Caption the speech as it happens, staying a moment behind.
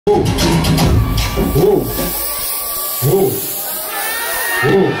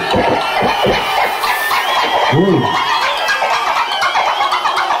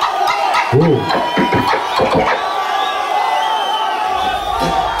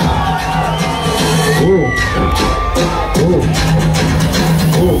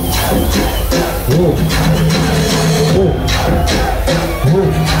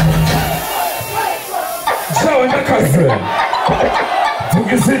Ciao ndakaze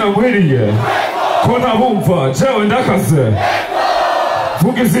Vugizina wiriye Kona bumva Ciao ndakaze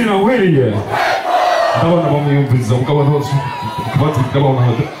Vugizina wiriye Ndabona bamuyumviza ukabona hose ndabona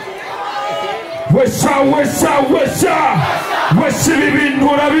hose Wesha ibintu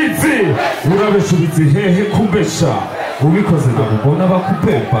urabizi urabeshubizi hehe kumbesha ubikoze ndabona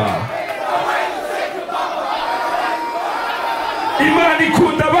bakupepa Imana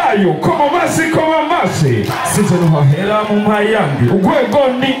ikunda bayo koma mashi sije nuhahera mu mpayandi ugwego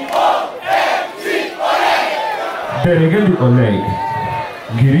ni Derege ndi Oleg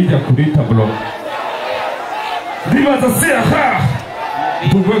ngirija kuri tablo Dibaza siya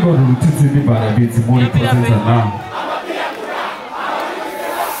Ugwego rurutizi ni barabizi muri pozizana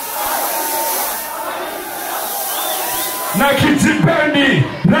Na kijipeni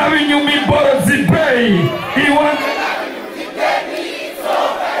Rabinyumi boro zibei Iwan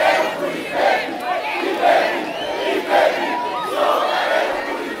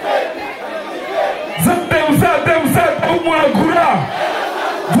Zadem muragura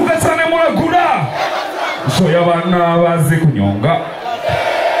Vuga cyane muragura Shoya abana bazi kunyonga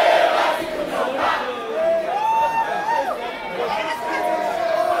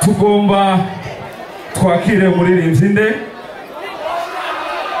Tugomba twakire umuririmbyi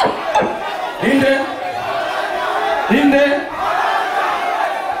inde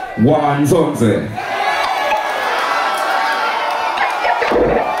wanzonze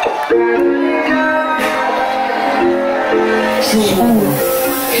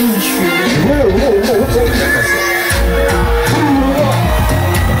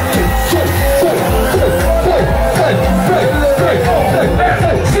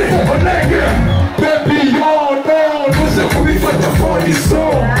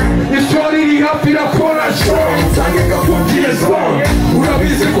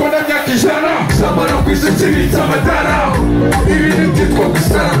Urabizi ko na myaka ijana zamara kwisi kibitsa amadara ibintu byitwa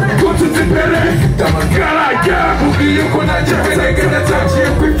gusara ko tutibere tamakaraga ugiye ko najya kwegera cyagiye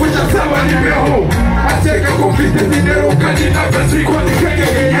kwipfuza zabaribeho ateka ko mfite dinero kandi nakazi ko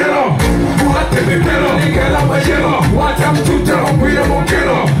nikegeyero muhateme pero nikalama yero watamtuta umwira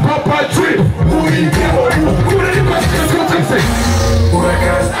mukero papa trip uri kero kuri kwa kose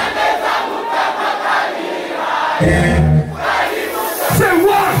urakaza Say 1,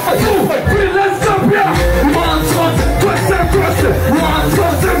 2, 3, let's go, yeah. One,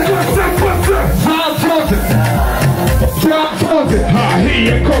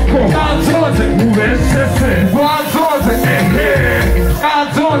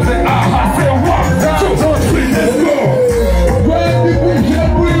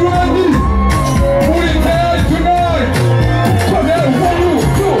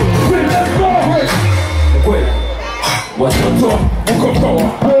 watoto uko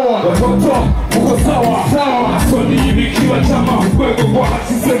poa, watoto uko sawa sawa, soni ibikiwa chama kwego kwa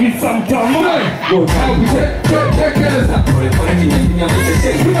hasise bisamtama tekeleza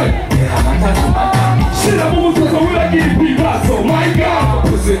shira mu mutaka wiragira ibibazo my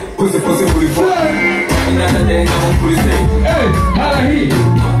god pose harahi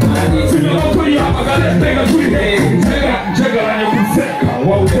sinyoto ya magalete gazuri njegaranye kuseka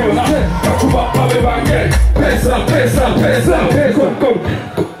wawutona kakuba babe bange pesa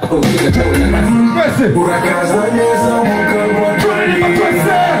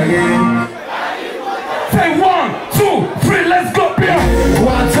Say 1, 2, 3, let's go,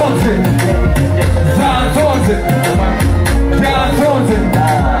 beer.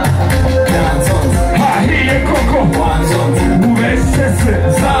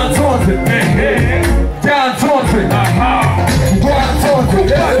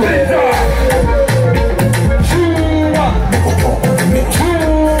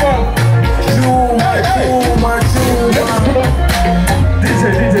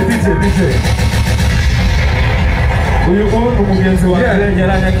 DJ. Uyu umugenzi wa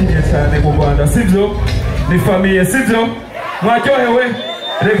yaranyakiye cyane mu Rwanda sivyo ni famille sivyo mwaryohewe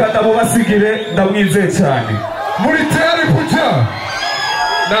reka ndamubasigire ndamwizeye cyane muri tayari kuja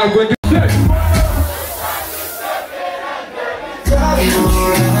ntabwo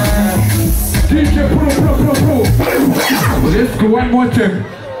DJ pro let's go one more time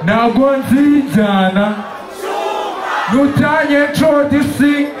ntabwo nzijana nutanye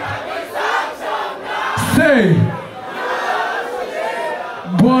introducing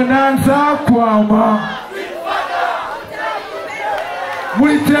Nanza kwama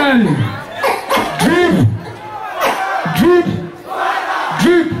Mwitali Drip Drip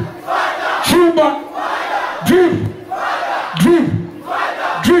Drip Chumba Drip Drip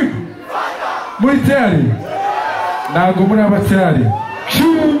Drip Mwitali Nago muri abatali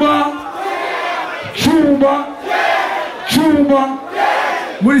Chumba Chumba Chumba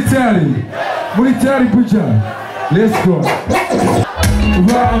Mwitali Mwitali kuja. Let's go.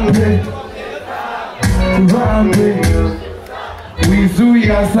 Vambe Vambe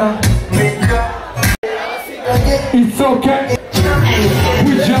Wizuyasa. It's okay.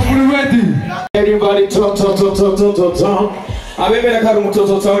 Kuja muri ready. Everybody to abebera kari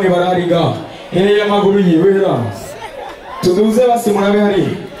umutoto town barariga hele ya maguru yibera tuduze basi murabe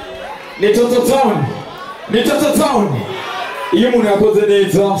hari ni toto town iyo umuntu yakoze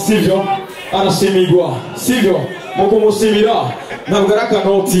neza sivyo arashimigwa sivyo muko mushimira ntabwo ari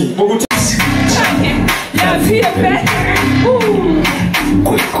akanoti mu canke la vie est belle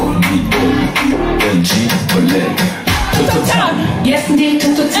Toto town, yes indeed,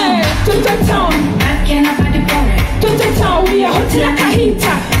 Toto town. Toto town, I can't find the boy. Toto town, we are hot like a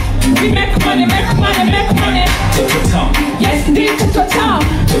heater. We make money. Toto town, yes indeed, Toto town.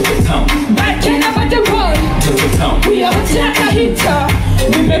 Toto town, I can't find the boy. Toto town, we are hot like a heater.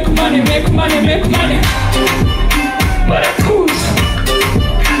 We make money. Baratus,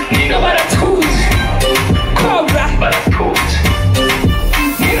 Nina Baratus, Cobra, Baratus,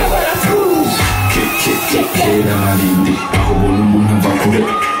 Nina Baratus. Kera marindi aho ubona umuntu ava kure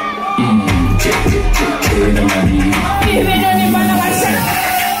kera marindi Ibintu ni mana basa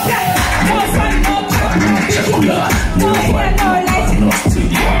no fun no chakula no hair no light no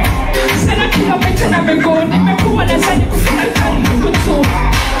studio sana kilomita na miguu nimekuwa na sani kufika kani kutu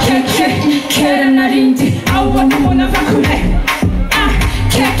kera narindi au ubona umuntu ava kure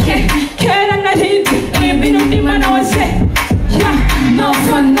kera narindi ibintu ni mana wase no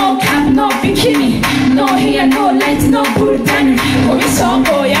fun, no cap, no bikini, no hair, no light, no burdani. Obi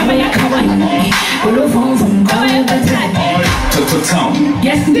songo yaba yakawani. Olo vom vom go yaba tani. Toto town,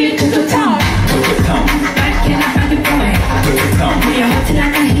 Yes indeed, Toto town. Toto town, Back in a body boy. Toto town. We are hot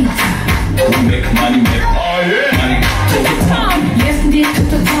like a heat. We make money. Toto town. Yes indeed,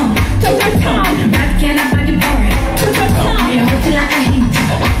 Toto town. Toto town. Back in a body boy. Toto town. We are hot like a heat.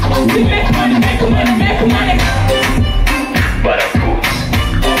 We make money. Baratus,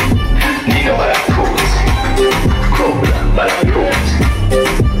 Nina Baratus, Cobra Baratus,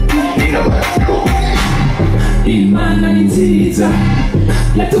 Nina Baratus. Imana ni nziza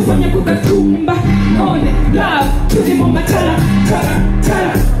yatuvanye ku gatumba none love turi mu matara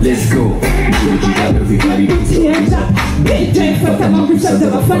tara. Let's go. Everybody Tienda DJ fata mabusha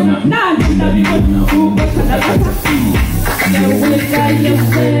z'abafana nandi nabibona uba kanabata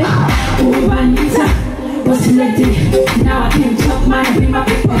yewe ubanyita was ready. Now I can talk my be my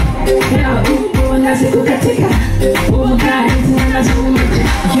people. Now nazikukatika. Oh God,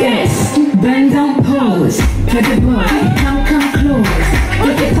 yes, bend down, pose. Baby boy, come close.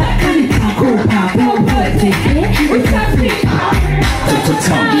 Look at that kanita, go pop, birthday. It's happening. Toto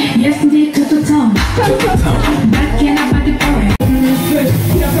town, Yes indeed, Toto town. Back in a body boy. Give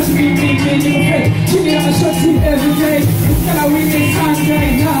me a shot every day. It's gonna win this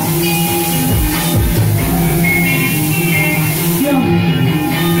Sunday.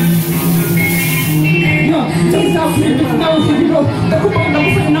 Just out here, just now here we go. The couple of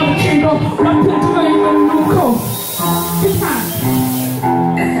us in our kingdom. One thing to my own local. It's time.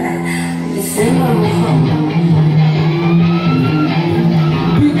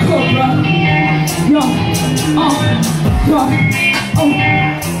 Big Cobra.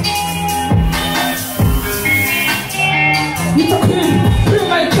 It's a queen.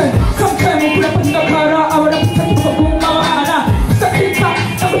 Pre-maker. Come came up with a pandakara. I would have to take a boom. It's a keeper.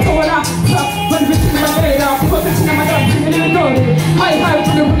 Never told her. When we see my data, put it in my dog, you know it. I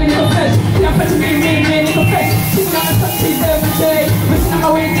to the winning of flesh. Yeah, but me, of flesh. Sitting on a touchy every day. Missing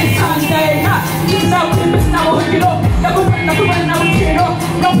our way this Sunday. Missing out, missing our hero. Never run out of hero.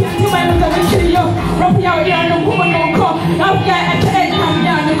 No people man with the video. Robbie out here, no woman, no call. Now we got at the end, I'm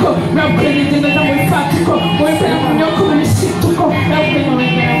Yannico. Now credit in the number of practical. We're playing on your cool shit to go. Now we're going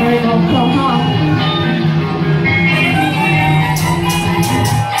to come on.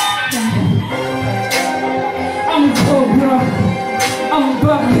 I'm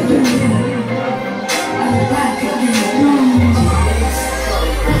back again.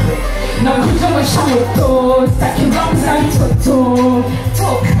 Na kuja mashoto, staki ramza mtoto.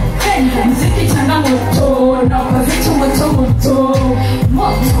 Talk, mziki changamoto, na kavitu moto.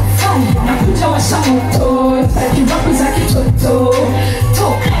 Moto, na kuja mashoto, staki ramza kitoto.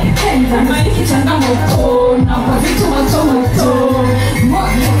 Talk,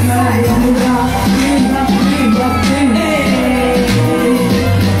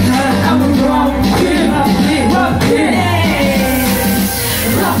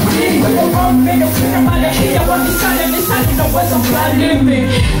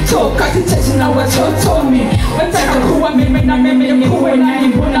 nani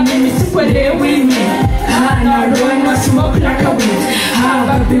mbona mimi sikuelewi Hana roho smoke like a weed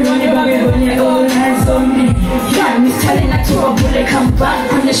Babyloni all eyes on me Yeah, mistari na tuwa bule kamba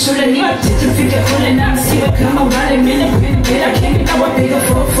Kwenye shule ni watiti fike kule na msiwe kama wale mine kuingira Kimi na wapiga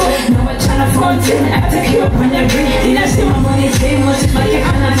fofo Na wachana fontaine Atakiwa kwenye green Inasima money team Motifake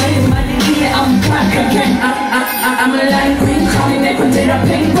anadai malikie I'm back again I'm a line queen Kali neko tera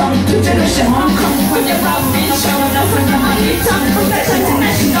ping pong Tuterushe Hong Kong Kwenye pub Mina show na fanya mahita Protect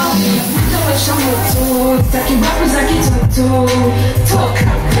international Moto, taki wapu za kitoto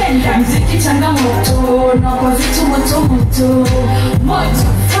Toka penda mziki changamoto Na kwa vitu moto moto Moto,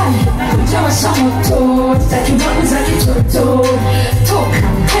 fire, na kujawasha moto Taki wapu za kitoto Toka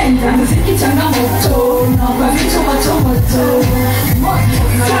penda mziki changamoto Na kwa vitu moto moto Moto,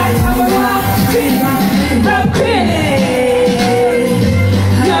 fire, rap queen Rap queen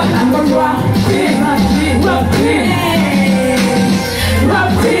Rap queen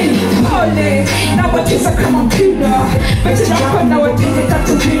Rap queen na watiza kama mpira Betisha kwa na wapige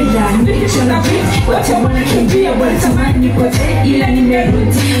tatu bila Nilisho na beat, wote wanakimbia Walitamani nipote ila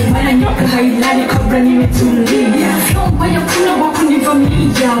nimerudi Wananyoka hailani kabla nimetulia Mbaya kuna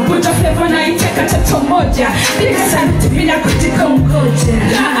wakunivamia Buja flavor na iteka tato moja Bila saluti bila kutika mgoja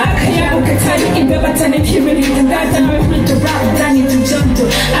Kaya ukatari imebatani kimili Ndata na wefuto rap dani tujondo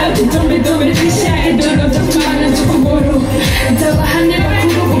Auti dumbi dumbi lisha idogo Tumana tukuguru Ndawahane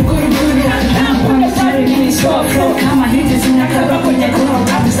bakuru uguru kama hizi zinakaba kwenye kuna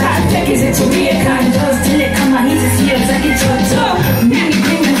wabza Teki zitulie kandos Dile kama hizi siya za kitoto Many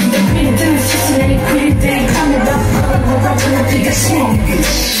demons the queen Tena sisi ya liquidity Kame bafu Wapu na piga shimo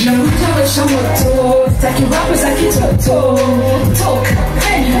Na mutawesha moto Taki wapu za kitoto Toka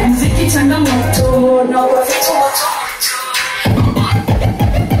penda mziki changamoto Na wavitu moto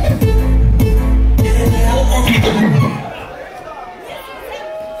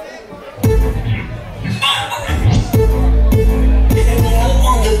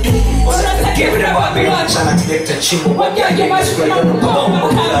Sana kilekta chimbo Wajage mashukuna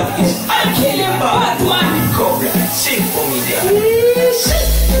mkonga I'm killing bad one Cobra, sing for me there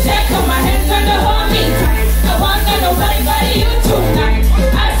Take my hands on the homie I want nobody but you tonight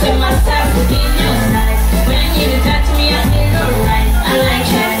I see myself in your sight When you touch me I feel alright I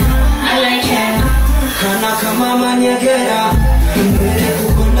like it, I like it Kana kama manyagera Mbele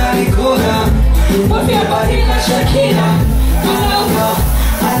kukunda likora Wafia barika Shakira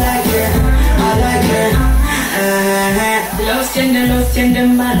I like it, I like it Lost in the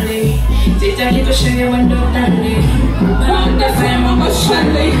Mali Tita kiko shenge wando dani Wanda sema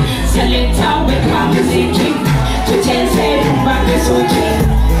moshali Salita weka muziki Tucheze mbake soji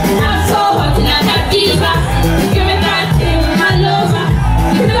I'm so hot like a diva Give me that thing, my lover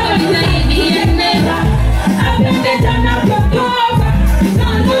You know me lady and never I've been there done up your cover No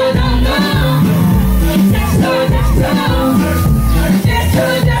That's so That's so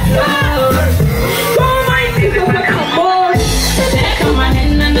Oh my people come on Take on my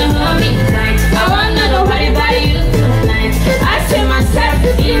hand and the homie tight I wanna know about you tonight I see myself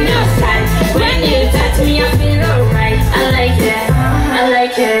in your sight When you touch me I feel alright I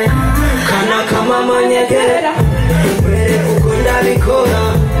like it Kana kama manyagera Mbele kukunda likora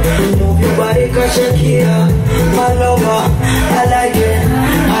Move your body Shakira My lover, I like it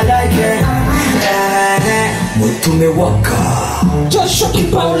Mutume waka Joshua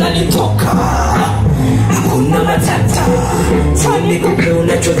Kipaula nitoka Hakuna matata Tani kupe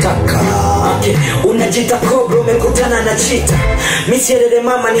unachotaka Unajita kobra umekutana na chita Misierere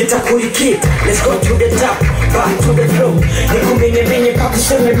mama nitakulikita Let's go to the top, back to the flow Nikuminye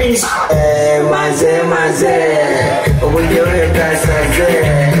pakuseme mini Maze Ubuyoe kasaze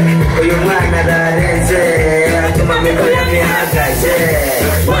Uyu mwana dareze Atuma miko ya mihagaze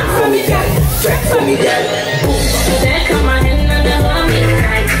One for me girl, track for me girl Take on my hand and the homie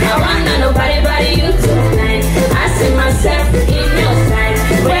tight I wanna nobody but you tonight I see myself in your sight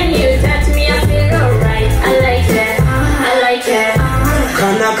When you touch me I feel alright I like it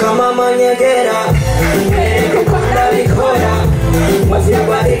Kana kama manyagera Mbele kukunda likora Mwazi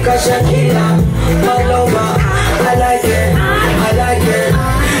barika Shakira My lover, I like it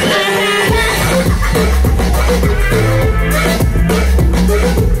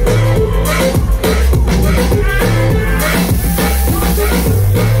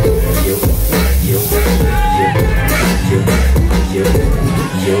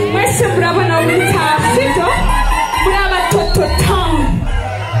Mwese bravo na umita Sito Brava toto town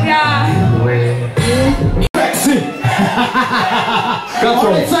Yeah Sexy.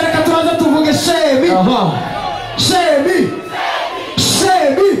 Sasa katuanza tuvuge CHEMI. CHEMI.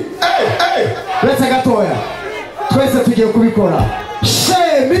 Leta gatoya. Twese tugiye kubikora.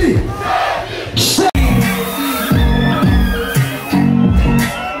 CHEMI.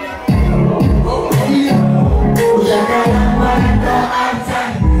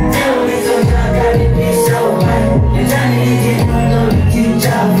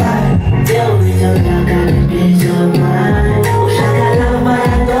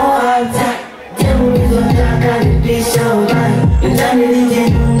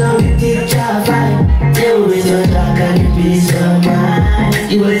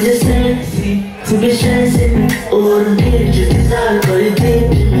 You were just sexy to be stressing me. All the pictures design for the deep.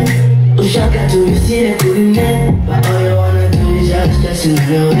 Ushaka to receive it, couldn't net. But all you wanna do is just stressing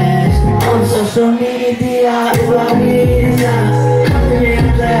your ass. On social media, you are me, calling me a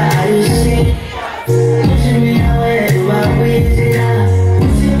player, I just see. Pushing me away, you are wheezy,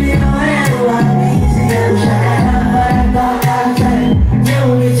 pushing me away, you are wheezy. Ushaka number, outside. You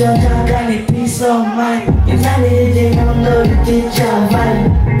with your talk and a peace of mind. If I need it, I'm not the teacher, man.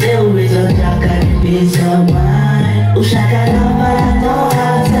 Deal with your talk and a peace of mind. Ushaka number,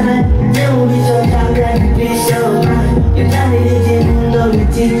 outside. Deal with your talk and a peace of mind. If I need it, I'm not the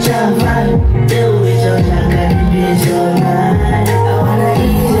teacher, man. Deal with your talk and a peace of mind. I wanna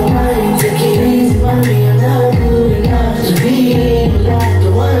ease your mind, take it easy, mommy. I'm not good enough to be in love.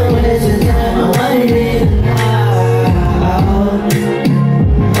 Don't wanna waste your time, I want it now.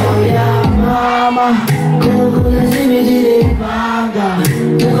 Oh yeah, mama. Kuna simi jiri panga.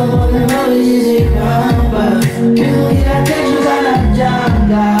 Tuko mone mawi jiri pamba. Mimu kila kesho kana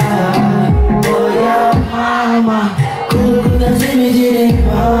janga. Oh yeah, mama. Kuna simi jiri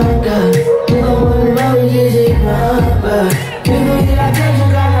panga. Tuko mone mawi jiri pamba. Mimu kila kesho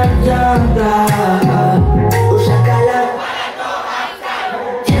kana janga. Ushakala.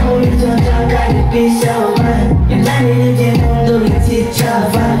 Timu lichotaka ni peace of mind. Imani nije mundo liticha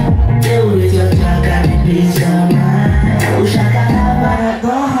vibe. Timu lichotaka ni peace of mind. Ushakala para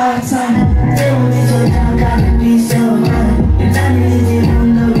toha sana. Timu lichotaka ni peace of mind. Imani nije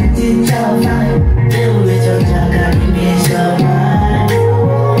mundo liticha vibe. Timu lichotaka ni peace of mind.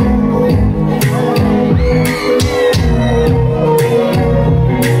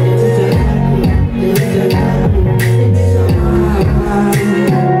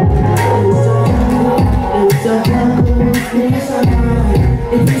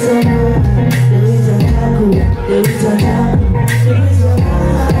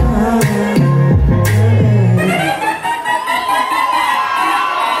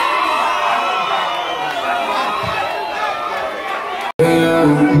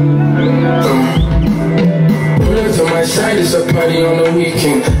 It's a party on the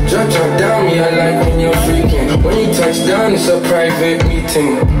weekend. Drop down me, I like when you're freaking. When you touch down, it's a private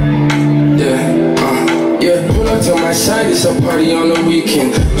meeting. Yeah, pull up to my side, it's a party on the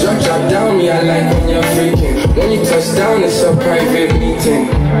weekend. Drop down me, I like when you're freaking. When you touch down, it's a private meeting.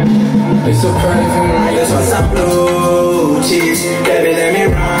 It's a private meeting. I just want some blue cheese, baby, let me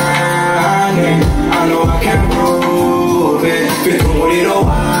run it. I know I can prove it. Fit con morirò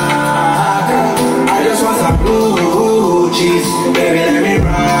I just want some blue cheese, baby, let me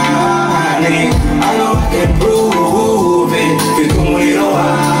run it. I know I can prove it. Fit con morirò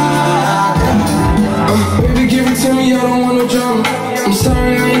Baby, give it to me, I don't want no drama. I'm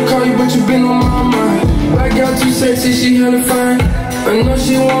sorry I ain't call you, but you been on my mind. Black girl too sexy, she hella fine. I know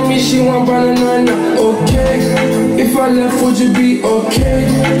she want me, she want banana. Okay, if I left, would you be okay?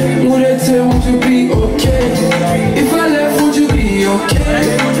 Would I tell, would you be okay? If I left, would you be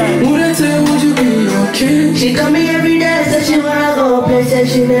okay? Would I tell, would you be okay? She call me every day, said she wanna go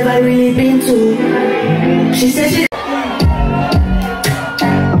places she never really been to. She said she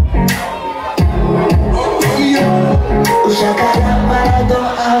Ushakala parado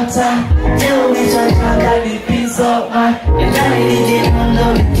outside. Tell me Ushakala ni peace of mind. Imani nije mundo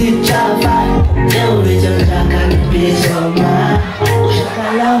liticha vibe. Tell me Ushakala ni peace of mind.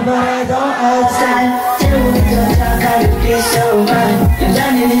 Ushakala parado outside. Tell me Ushakala ni peace of mind.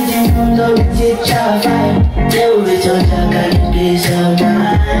 Imani nije mundo liticha vibe. Tell me Ushakala ni peace of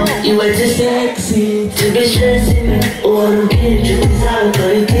mind. You were too sexy to be stressing me. All the pictures design for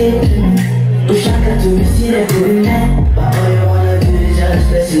the kitchen. Ushaka to receive it, couldn't net. But all you wanna do is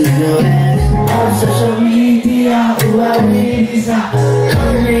just listen to your ass. On social media, who are we?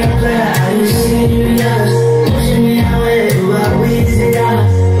 Calling me a player, are you serious? Pushing me away, who are we?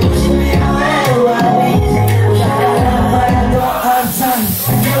 Pushing me away, who are we? Ushaka but I don't have time.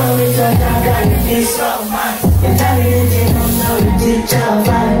 Tell me so I got to be so mad. If I didn't know the teacher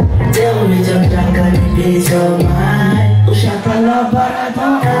vibe. Tell me so I got to be so mad. Ushaka but I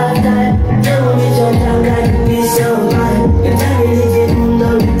don't have time. Tell me so I got to be so mad. If I didn't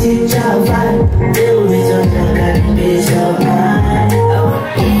know the teacher vibe. Tell me so I got to be so mad.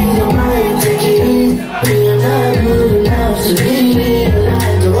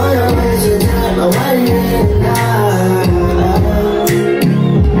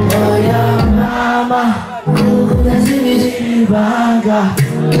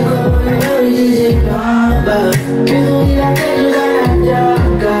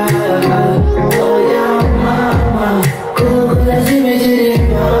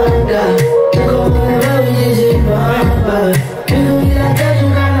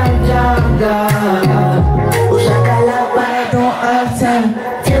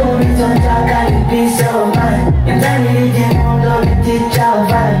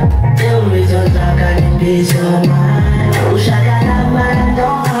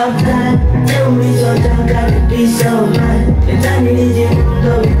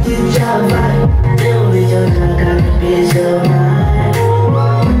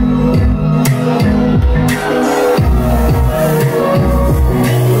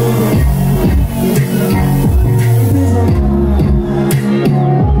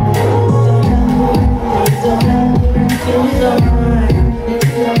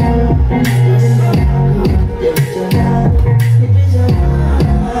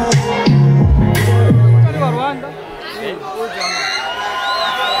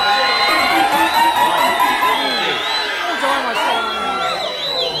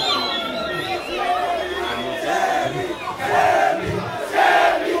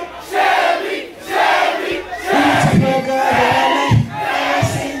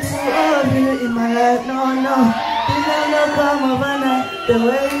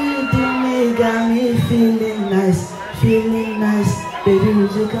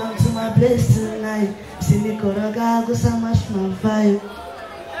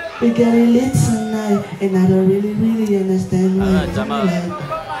 We getting lit tonight, and I don't really understand why.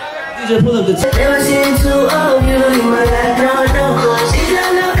 DJ, pull up the never seen two of you in my life, no. She's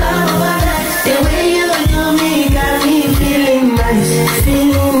not come overnight. The way you do me got me feeling nice.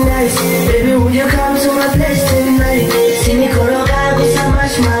 Baby, will you come to my place tonight? See me koroga with so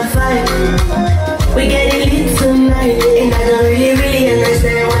much my vibe. We getting lit tonight, and I don't really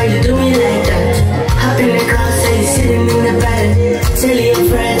understand why you do me like that. Hop in the car, say you're sitting in the bed. Tell your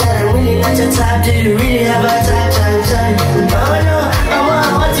friend that I'm really not your type. Do you really have a time? Oh no, I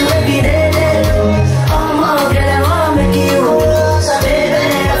want to make it there. Oh no, girl, I want to make you whole. So baby,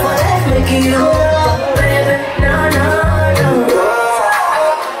 I want to make you whole. Baby, no.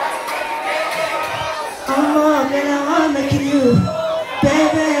 Oh no, girl, I want to make you.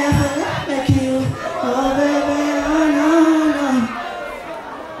 Baby, I want to make you. Oh baby, oh no.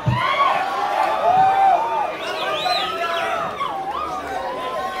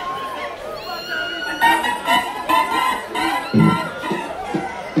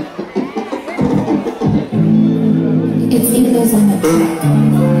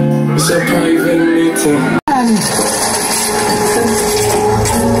 It's a private meeting.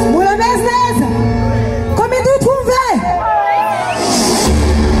 Moula business, combien de trouver?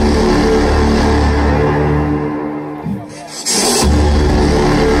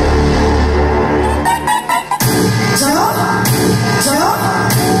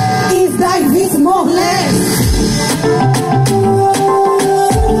 Is that this more less?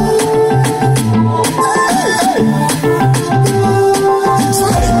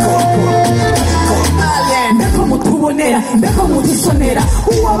 Mbeko mutisonera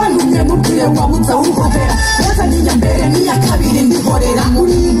uwabanumye mubwiye wabuza uruhobera yazaniye mbere niya kabiri ndihorera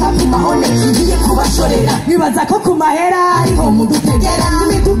muri mpapu mahone ngiye kubashorera bibaza ko ku mahera ariho mudutegera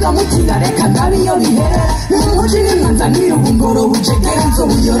n'imiduga mukira reka ndabiyo bihera n'umuji n'imwanzanira ubungoro bujegera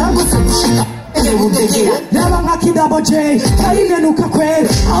nzobuyora gusa gushika budegera naba nka kidabo J karimenuka kwera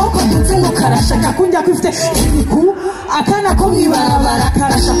aho ko ndutse ngo karashaka kunjya kwifite ibiku akana ko mwibarabara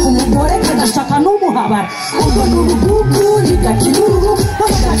karashaka umugore kadashaka n'umuhabara ubwo n'urugugu nigakiruru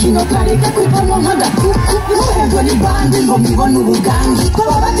bagakino kareka kwipamo nk'agakuku n'uhego ni bandi ngo mbibone ubugangi ko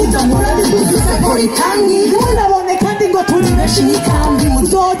babatiza murari buzize korikangi murabone kandi ngo turi benshi n'ikambi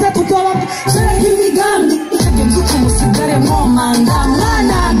muzote tutobamwe shareka imigambi ikagenza uko musigare mwomanga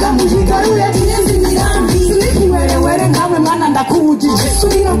mwanaga muhigarure inyenzi mirambi sinikiwerewere nkawe mwana ndakubujije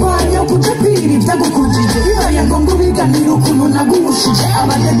subira kwanya kuje kwirira ivyagukujije bibaye ngo ngubiganira ukuntu nagubushije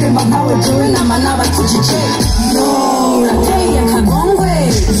abadedemba nkawe jewe nama n'abakujije yo urateye akagongwe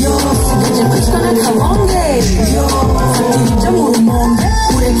yo sigaje kwicwa n'akabonge yo fatira ibyo mu rumonge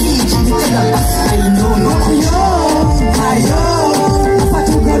urekiye igitega ayinonokuyo ayo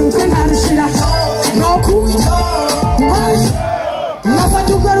afata ugaruke ntarushira nokuyo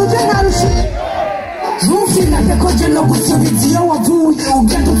nafata ugaruke ntarushira ntufinake ko je no gusubiza iyo wavuye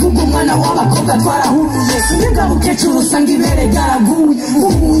ugenda uvuga umwana w'abakobwa twarahuruye sinibwa bukecuru usanga ibere ryaraguye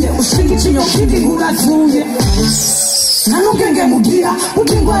uhuye ushinga icinyo kindi urazuye nanubwenge mugira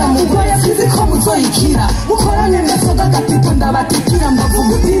ukingwara mugore sizi ko muzoyikira mukoranye nasoga gatito ndabatikira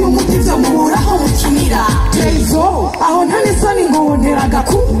mbavuga utira umuti vyo muburaho mukinira Tezo aho ntanisoni ngo wonteraga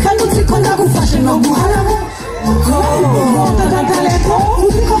ku kandi uziko ndagufashe no guharamo Motagagaleko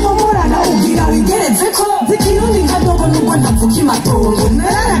uziko momorana ugira wigerezeko zikirundi nkadogo nubwo ndavuga imatongo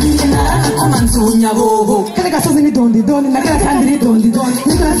nararagiye naranakoma nzunyabobo kare gasozi ni dondi nagara kandi ni dondi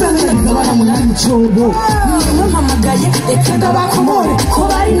nigarasanga ndabana munani mucobo niyo mpamagaye reka ndabakomore ko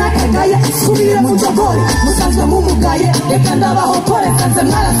bari nakagaye subire mu jogore musanzwe mumugaye reka ndabahotore kanze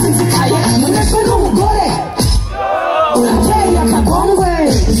mwarasinzikaye munyeshwe n'umugore urateye akagongwe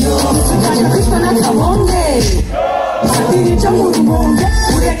usigaje kwitwa n'akabonge Fatiri jamu rumonge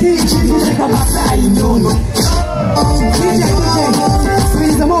ureke ikintu reka masayi nyono DJ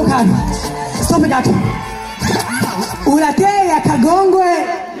Suiza mokana Stop gato Urateye akagongwe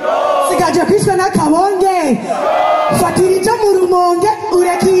Sigaje kwitwa n'akabonge Fatiri jamu rumonge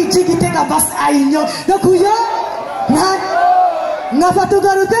ureke ikintu reka masayi nyono Nokuyo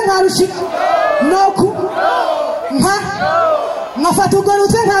Ngafatugarute nkarushika Noku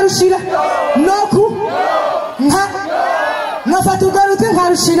Ngafatugarute nkarushira Noku Ngafatugarute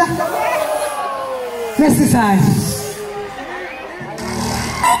nkarushira Merci sana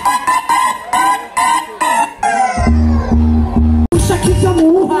Ushakivya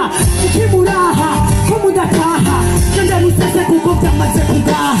muha ukimuraha ko mudataha kanda musese kuko byamaze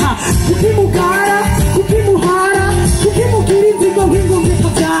kugaha ukimugara ukimuhara ukimugira inzigo nk'ingo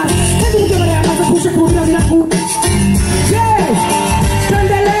mvitavyara kandi ubwo yamaze kuje kubira birakunda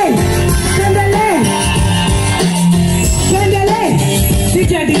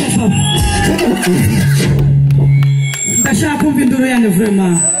Ndashaka kumva induru yanyu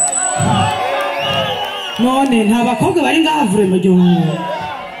vraiment none nta bakobwa bari ngaha vraiment ryo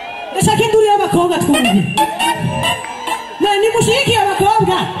ndashaka induru y'abakobwa twumve nani mushiki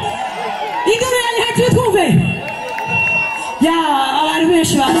y'abakobwa induru yanyu hati twumve ya abari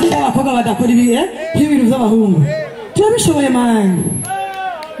benshi bazi abakobwa badakora ibihe nk'ibintu by'abahungu turabishoboye man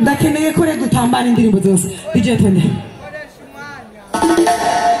ndakeneye ko rero gutambana indirimbo zose DJ twende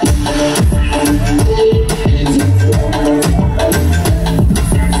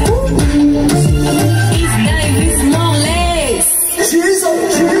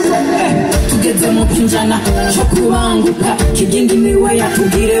tugeze mu kinjana cyo kubanguka kigindi niwe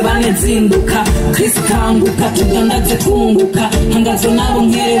yatubwire bane zinduka Chris kanguka tugandaze twunguka hangazo nabo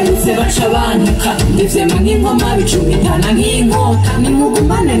nkererutse baca bantuka ndivyema nk'inkoma bicumitana nk'inkota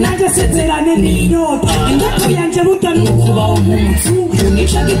nimugumane nanjye sezerane n'inyota indoto yanje butanukubaho nk'umuzungu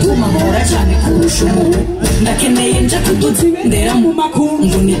nica gituma mpora cyane kurusha umuntu ndakeneye nje kudutindera mu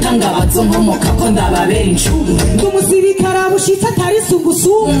makungu nitangabazo nkomoka ko ndababera incungu umusirikare abushitse atari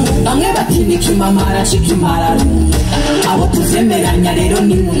sungusungu bamwe bati nikimamara chikimararo abo tuvyemeranya rero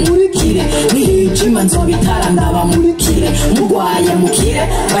ni mumurikire nihijima nzobitara ndabamurikire mugwaye mukire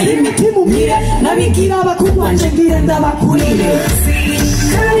bahimiti mumire nabigira bakubanje ngire ndabakurire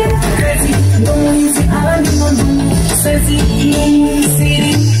kare kazi ndomuhizi abandi mundu sezi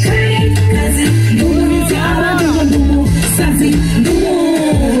siri kare kazi ndomuhizi abandi mundu sezi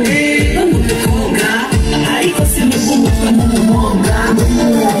ndumukobwa ariko simugumutwa n'umukobwa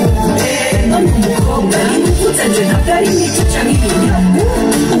umukobwa nikutanze ntabwari n'icyo cyane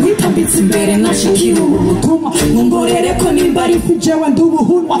witambitse imbere nashikira ubutumwa ngomborere ko nimba ari kujewe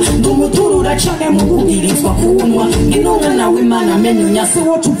ndubuhunwa ndumuturura cane mu kubwirizwa kuwunwa intumwa w'Imana amenye unyase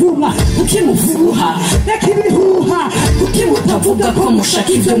wocu uvumwa ukimufuha nekibihuha ukimutavuga ko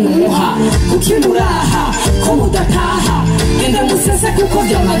mushaka ivyo mumuha ukimuraha ko mudataha gende musese kuko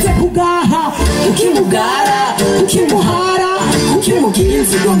byamaze kugaha ukimugara ukimuhara ukimugira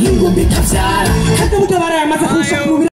inzigo nk'ingumbi itavyara kandi burya barayamaze kurusha